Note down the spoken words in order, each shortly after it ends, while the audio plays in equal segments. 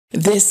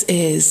This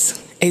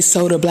is a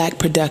Soda Black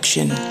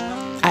production.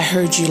 I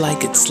heard you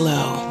like it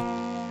slow.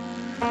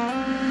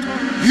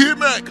 Here,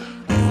 Mac.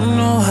 You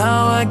know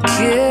how I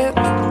get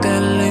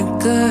that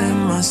liquor in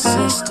my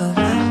system.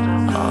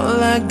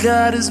 All I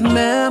got is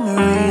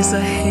memories.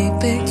 I hate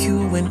that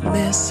you went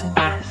missing.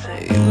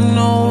 You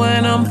know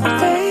when I'm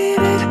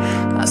faded,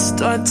 I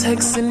start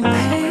texting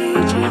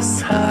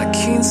pages. I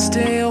can't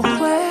stay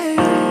away,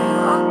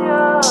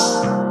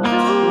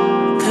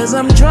 'cause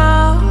I'm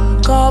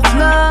drunk off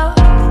love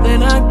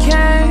and I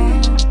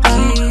can't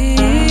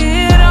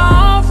get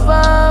off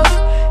of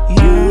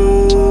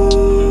you.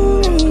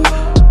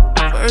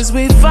 First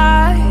we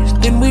fight,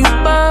 then we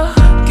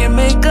fuck and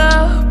make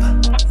up.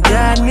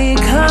 Got me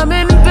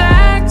coming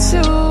back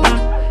to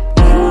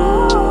you.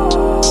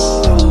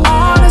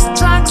 All this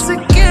toxic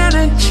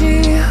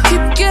energy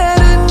keep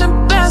getting the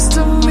best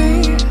of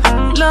me.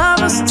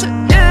 Lovers to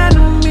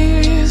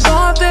enemies,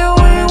 thought that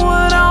we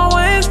would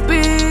always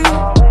be.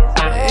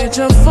 Hit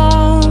your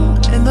phone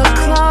in the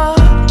club,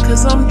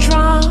 'cause I'm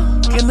drunk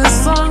and the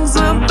song's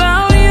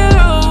about you.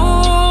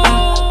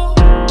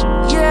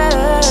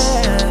 Yeah.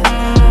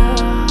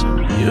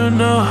 You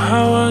know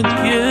how I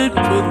get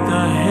with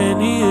the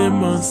Henny in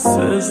my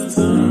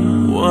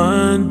system.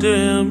 One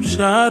damn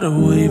shot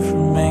away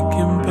from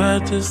making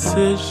bad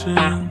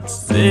decisions.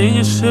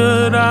 Thinking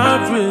should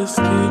I risk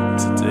it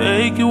to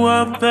take you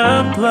off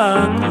that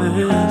block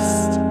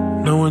list,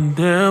 knowing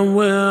damn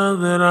well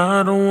that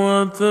I don't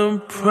want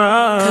them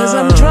problems. 'Cause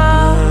I'm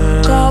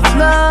drunk off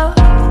love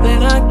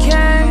and I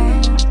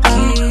can't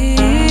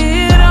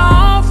get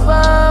off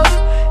of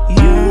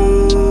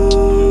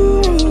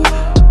you.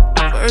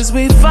 First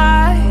we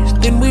fight,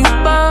 then we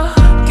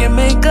fuck and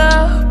make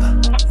up.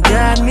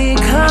 Got me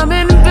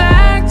coming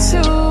back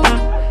to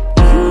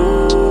you.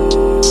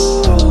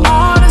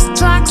 All this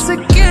toxic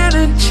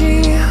energy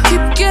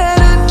keep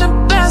getting the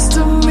best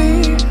of me.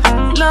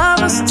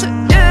 Lovers to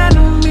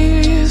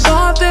enemies,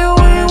 thought that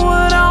we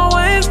would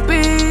always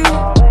be.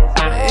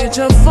 Hit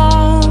your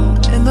phone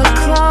in the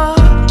club,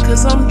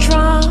 'cause I'm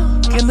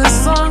drunk and the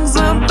song's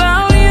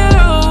about you.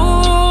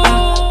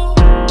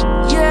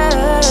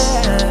 Yeah.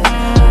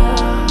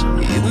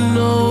 You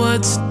know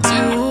what to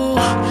do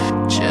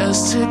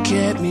just to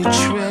get me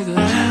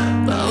triggered.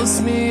 Post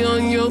me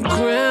on your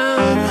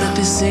gram, but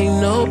this ain't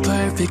no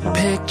perfect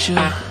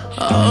picture.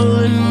 All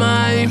in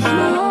my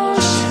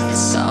emotions,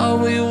 thought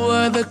we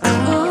were the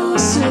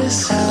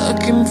closest.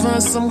 Looking for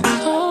some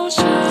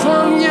closure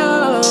from you.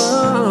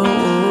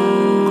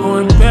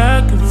 Going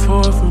back and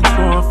forth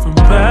and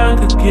back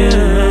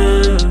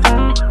again.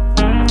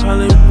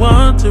 Probably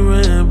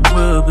wondering,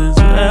 will this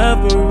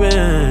ever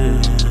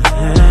end?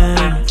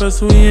 First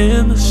we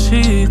in the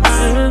sheets,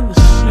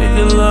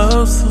 making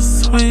love so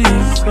sweet,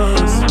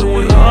 we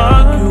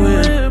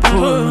arguing,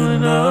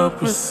 pulling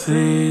up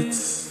receipts.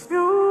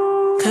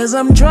 'Cause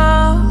I'm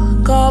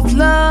drunk off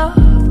love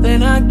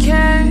and I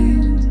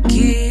can't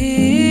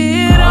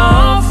get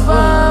off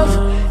of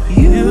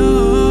you.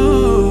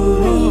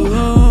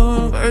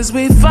 First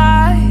we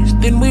fight,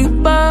 then we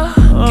fuck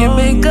and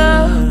make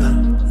up.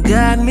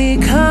 Got me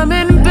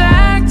coming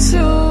back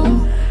to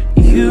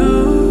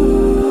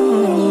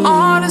you.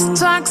 All this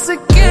toxic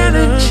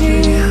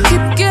energy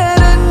keep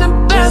getting the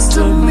best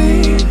of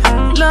me.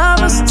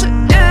 Lovers to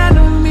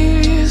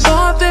enemies,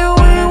 thought that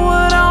we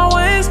would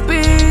always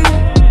be.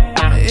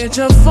 Hit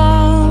your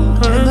phone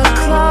in the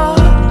club,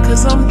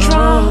 'cause I'm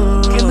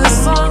drunk and the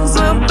song's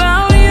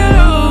about you.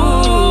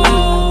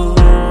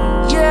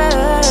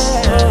 Yeah.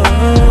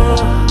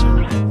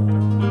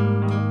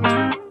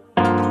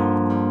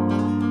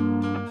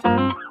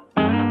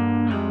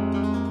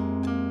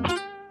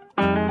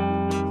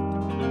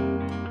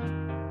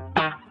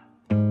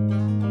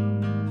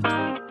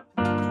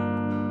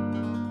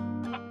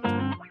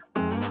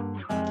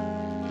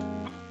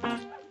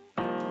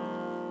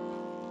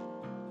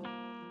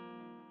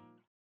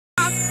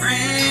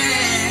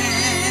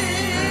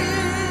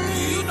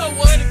 You know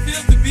what it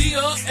feels to be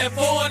up at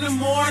 4 in the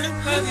morning,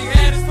 'cause he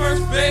had his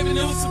first baby and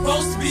it was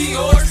supposed to be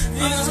yours.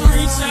 Niggas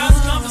screenshots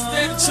and I'm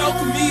instead of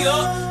choking me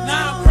up.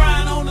 Now I'm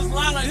crying on this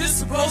line like it's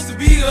supposed to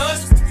be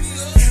us.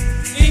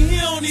 And he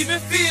don't even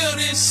feel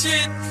this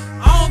shit.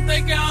 I don't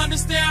think I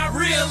understand how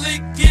real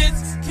it gets.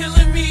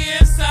 Killing me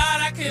inside,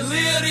 I can't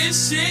live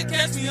this shit.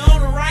 Catch me on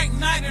the right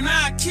night and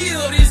I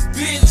kill this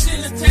bitch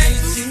in the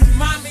taxi.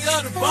 Remind me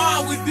of the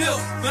bond we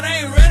built, but I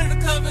ain't ready to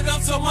cover it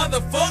up, so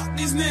motherfuck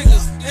these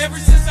niggas. Ever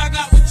since I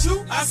got with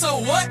you, I so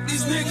what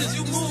these niggas.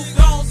 You moved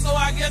on, so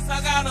I guess I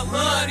gotta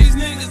love these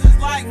niggas.